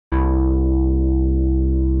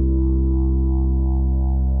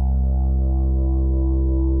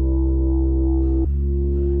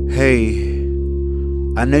Hey,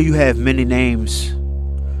 I know you have many names: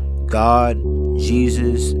 God,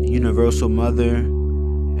 Jesus, Universal Mother,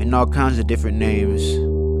 and all kinds of different names.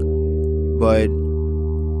 But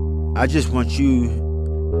I just want you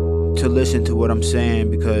to listen to what I'm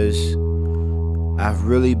saying, because I've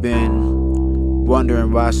really been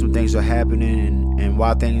wondering why some things are happening and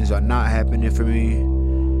why things are not happening for me.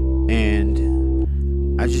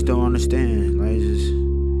 And I just don't understand.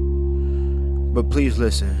 But please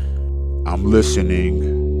listen. I'm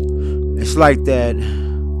listening. It's like that.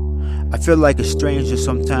 I feel like a stranger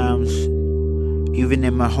sometimes, even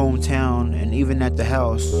in my hometown and even at the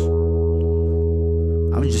house.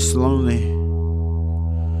 I'm just lonely.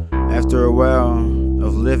 After a while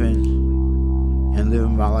of living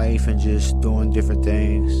my life and just doing different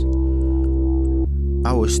things,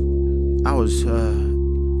 I was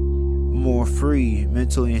more free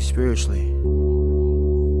mentally and spiritually.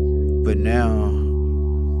 But now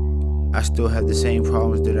I still have the same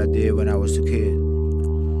problems that I did when I was a kid.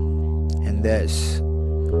 And that's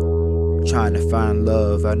trying to find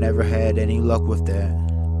love. I never had any luck with that.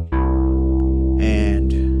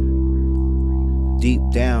 And deep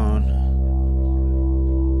down,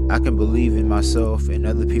 I can believe in myself and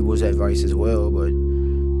other people's advice as well, but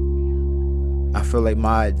I feel like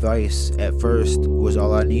my advice at first was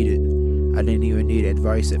all I needed. I didn't even need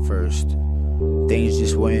advice at first. Things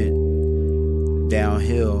just went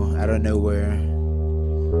downhill out of nowhere.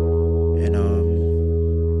 And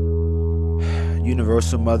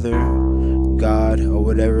Universal Mother, God, or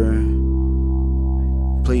whatever,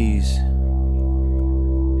 please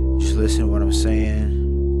just listen to what I'm saying.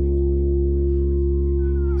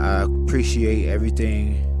 I appreciate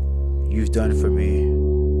everything you've done for me.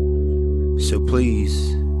 So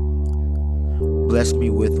please bless me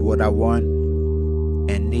with what I want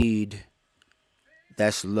and need.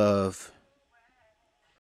 That's love.